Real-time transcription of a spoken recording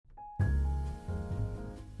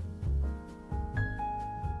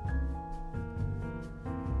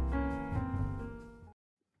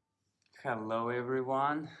Hello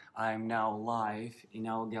everyone, I'm now live in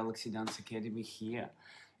our Galaxy Dance Academy here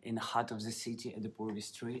in the heart of the city at the Purvi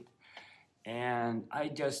Street. And I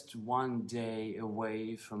just one day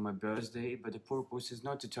away from my birthday, but the purpose is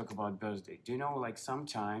not to talk about birthday. Do you know, like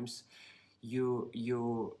sometimes you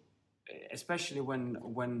especially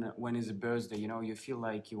when it's a birthday, you feel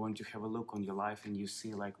like you want to have a look on your life and you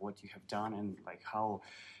see like what you have done and like how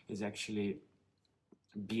is actually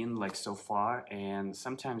been like so far, and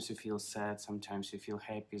sometimes you feel sad, sometimes you feel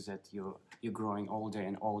happy that you're growing older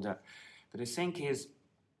and older. But the thing is,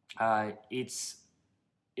 it's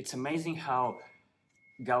amazing how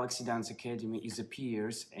Galaxy Dance Academy is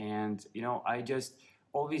appears, and I just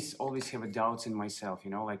always have a doubts in myself,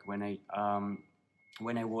 like when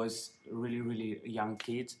I was really young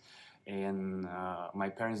kid, and my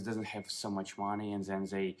parents doesn't have so much money, and then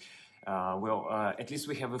they at least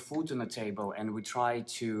we have a food on the table, and we try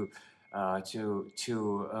to I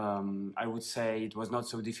would say it was not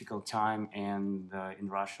so difficult time and in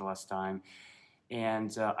Russia last time,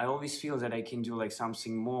 and I always feel that I can do like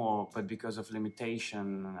something more, but because of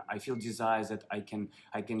limitation I feel desires that I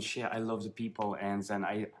can share. I love the people, and then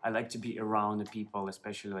I like to be around the people,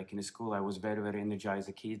 especially like in the school. I was very energized as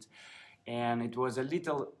a kid, and it was a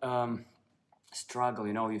little struggle.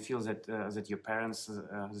 You feel that your parents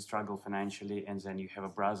struggle financially, and then you have a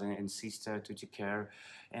brother and sister to take care,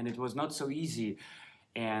 and it was not so easy.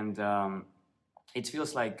 And it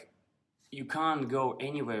feels like you can't go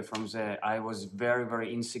anywhere from there. I was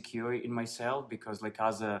very insecure in myself, because like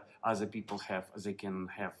other people have, they can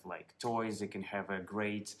have like toys, they can have a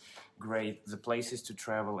great the places to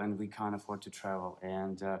travel, and we can't afford to travel.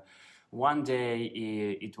 And one day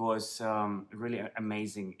it was really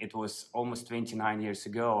amazing. It was almost 29 years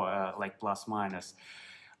ago, like plus minus.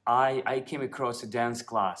 I came across a dance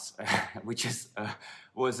class, which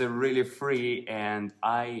was a really free, and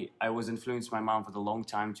I was influenced my mom for a long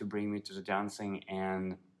time to bring me to the dancing.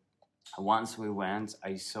 And once we went,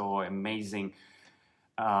 I saw amazing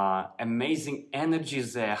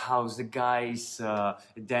energies there. How the guys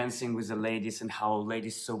dancing with the ladies, and how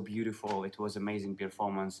ladies so beautiful. It was amazing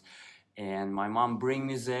performance. And my mom bring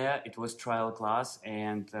me there. It was trial class,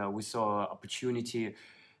 and we saw opportunity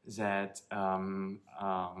that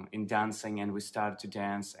in dancing, and we started to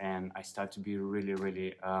dance, and I started to be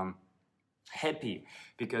really happy,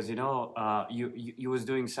 because you was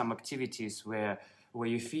doing some activities where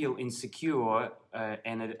you feel insecure,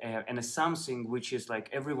 and it's something which is like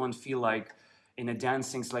everyone feel like in a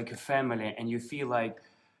dancing is like a family, and you feel like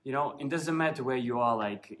it doesn't matter where you are,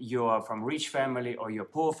 like you are from rich family or you're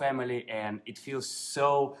poor family, and it feels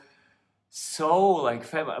so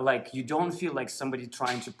like like you don't feel like somebody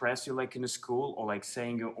trying to press you like in a school, or like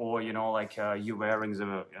saying, or like you wearing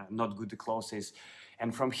the not good clothes.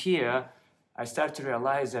 And from here I start to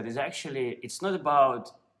realize that it's not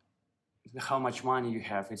about how much money you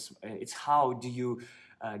have. It's how do you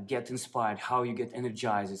get inspired, how you get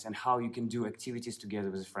energized, and how you can do activities together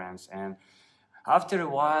with friends. And after a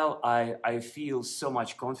while I feel so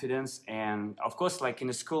much confidence. And of course, like in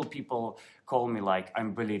the school, people call me like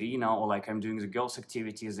I'm ballerina, or like I'm doing the girls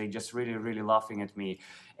activities. They just really laughing at me.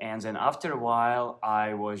 And then after a while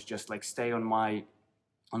I was just like stay on my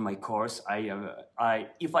course. I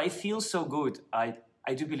if I feel so good, I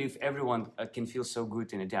do believe everyone can feel so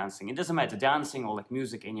good in a dancing. It doesn't matter dancing or like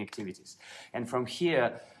music, any activities. And from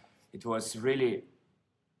here it was really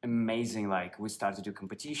amazing. Like we started to do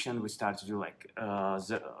competition, we started to do like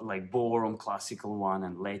like ballroom, classical one,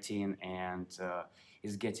 and Latin, and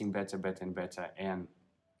it's getting better and better. And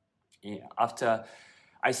after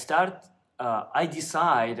I start I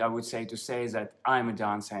decide, I would say, to say that I'm a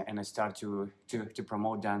dancer, and I start to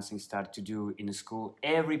promote dancing, start to do in the school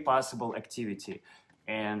every possible activity.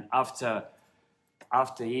 And after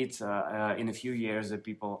it, in a few years, the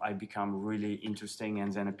people, I become really interesting,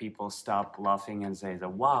 and then people stop laughing and say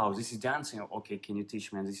that, wow, this is dancing. Okay, can you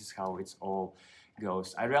teach me? And this is how it's all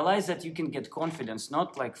goes. I realize that you can get confidence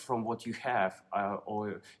not like from what you have,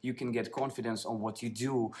 or you can get confidence on what you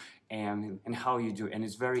do, and how you do. And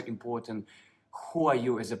it's very important. Who are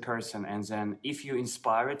you as a person? And then if you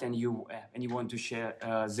inspire it, and you want to share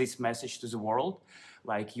this message to the world,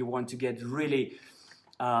 like you want to get really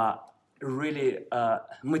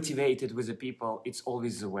motivated with the people, it's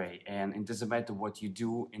always the way. And it doesn't matter what you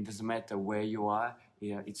do, it doesn't matter where you are.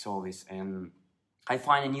 Yeah, it's always. And I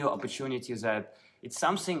find a new opportunity that it's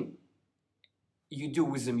something you do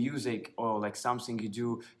with the music, or like something you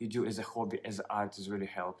do as a hobby, as art, is really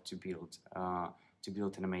help to build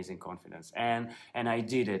an amazing confidence. And I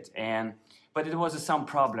did it. And but it was some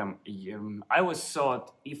problem. I was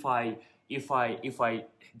thought, if I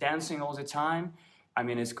dancing all the time, I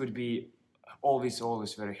mean, it could be always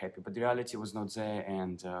very happy, but the reality was not there.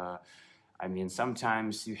 And I mean,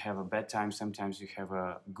 sometimes you have a bad time, sometimes you have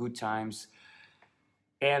good times.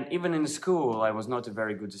 And even in school, I was not a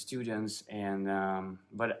very good student. And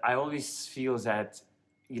but I always feel that,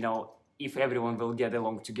 you know, if everyone will get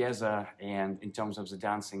along together, and in terms of the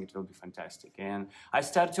dancing, it will be fantastic. And I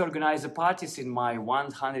started to organize the parties in my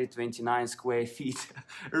 129 square feet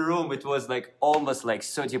room. It was like almost like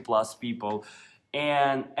 30 plus people.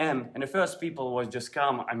 And the first people was just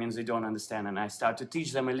come, I mean, they don't understand. And I start to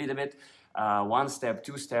teach them a little bit, one step,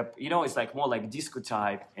 two step, you know, it's like more like disco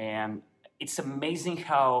type. And it's amazing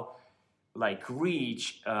how like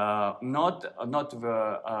reach not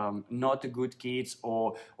the good kids,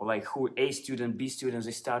 or like who A student, B students,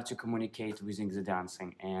 they start to communicate within the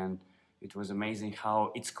dancing. And it was amazing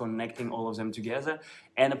how it's connecting all of them together,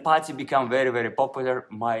 and the party became very popular.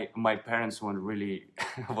 My parents weren't really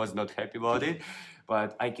was not happy about it,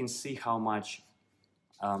 but I can see how much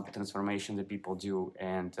transformation the people do,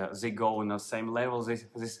 and they go on the same level. They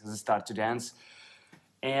start to dance,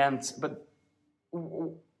 but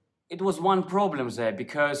it was one problem there,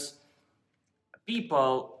 because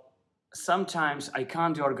people, sometimes I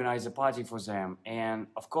can't organize a party for them. And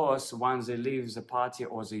of course, once they leave the party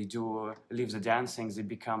or they do leave the dancing, they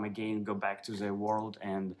become again, go back to their world.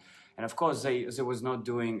 And of course, they was not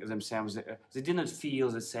doing themselves. They didn't feel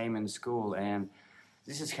the same in school. And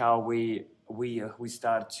this is how we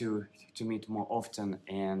start to meet more often.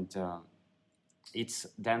 And it's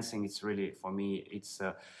dancing. It's really, for me,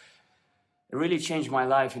 it really changed my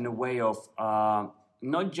life in a way of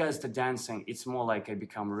not just the dancing. It's more like I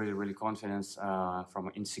become really confident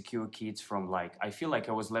from insecure kids, from like, I feel like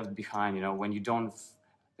I was left behind, you know, when you don't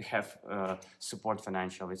have support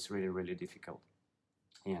financial, it's really difficult.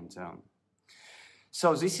 And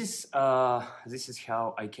so this is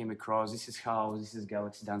how I came across, this is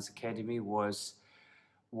Galaxy Dance Academy was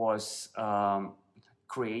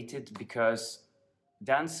created, because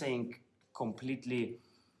dancing completely,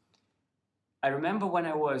 I remember when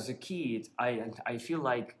I was a kid, I feel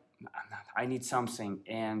like I need something,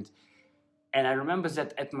 and I remember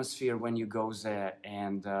that atmosphere when you go there,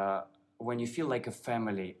 and when you feel like a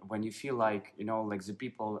family, when you feel like, you know, like the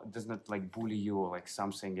people does not like bully you or like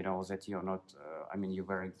something, you know, that you're not, I mean, you're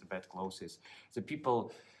wearing the bad clothes. The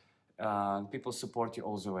people support you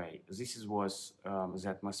all the way. This was the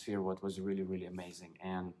atmosphere, what was really amazing.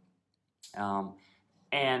 And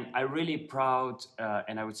I'm really proud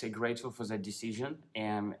and I would say grateful for that decision.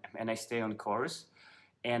 And I stay on course.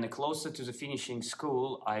 And closer to the finishing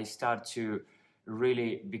school, I start to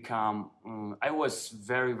really become. I was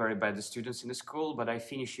very bad students in the school, but I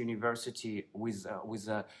finished university with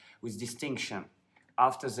distinction.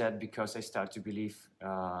 After that, because I start to believe,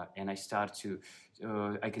 and I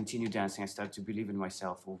continue dancing. I start to believe in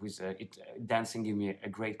myself. Dancing gave me a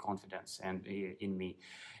great confidence and in me.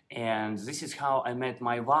 And this is how I met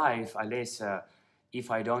my wife, Alessa. If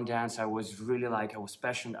I don't dance, I was really like, I was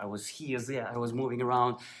passionate, I was here, there, I was moving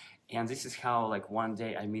around. And this is how, like, one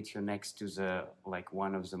day I meet her next to the, like,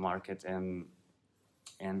 one of the market, and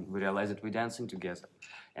we realized that we're dancing together.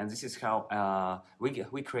 And this is how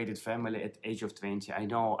we created family at age of 20. I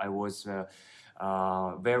know I was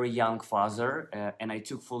very young father, and I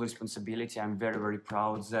took full responsibility. I'm very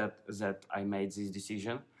proud that I made this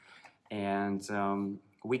decision. And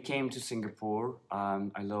we came to Singapore.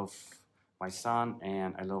 I love my son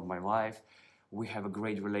and I love my wife. We have a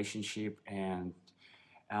great relationship, and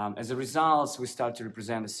as a result, we start to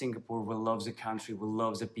represent Singapore. We love the country. We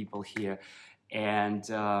love the people here, and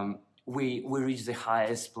we reached the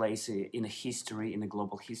highest place in history, in the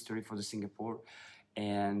global history for the Singapore,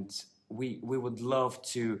 and we would love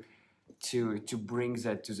to bring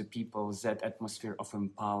that to the people, that atmosphere of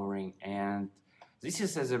empowering. And this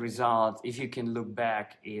is as a result, if you can look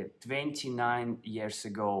back, 29 years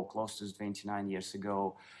ago, close to 29 years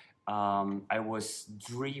ago, I was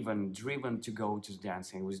driven to go to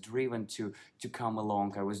dancing. I was driven to come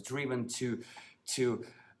along. I was driven to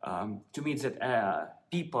meet that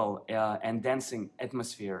people and dancing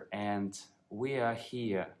atmosphere. And we are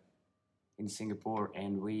here in Singapore,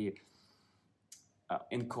 and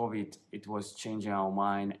in COVID, it was changing our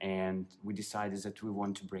mind, and we decided that we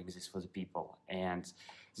want to bring this for the people. And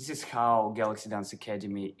this is how Galaxy Dance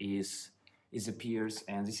Academy is appears,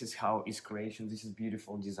 and this is how is creation. This is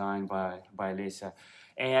beautiful design by Alessa.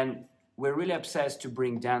 And we're really obsessed to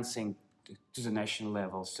bring dancing to the national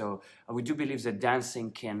level. So we do believe that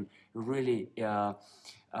dancing can really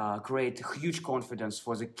create huge confidence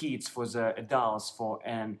for the kids, for the adults,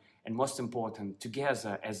 and most important,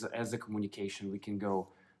 together as a communication, we can go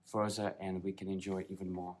further and we can enjoy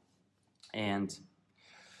even more. And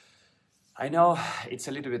I know it's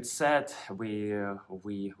a little bit sad. We're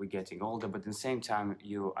getting older, but at the same time,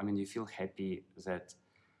 I mean, you feel happy that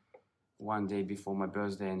one day before my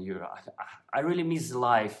birthday, and I really miss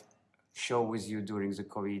life show with you during the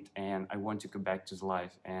COVID, and I want to go back to the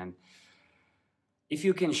life. And if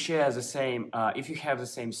you can share the same, if you have the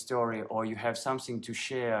same story or you have something to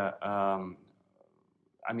share,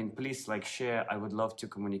 I mean, please like share. I would love to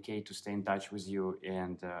communicate, to stay in touch with you,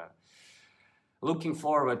 and looking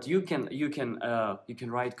forward. You can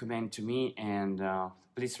write comment to me, and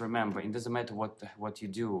please remember, it doesn't matter what you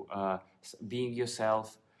do. Being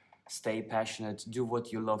yourself, stay passionate, do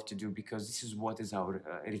what you love to do, because this is what is our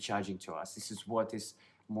recharging to us. This is what is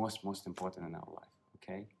most important in our life.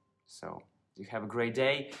 Okay, so you have a great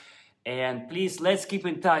day. And please, let's keep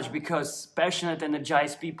in touch, because passionate,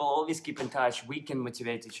 energized people always keep in touch. We can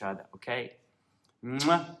motivate each other, okay?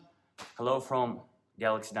 Mwah. Hello from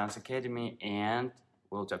Galaxy Dance Academy, and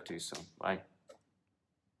we'll talk to you soon. Bye.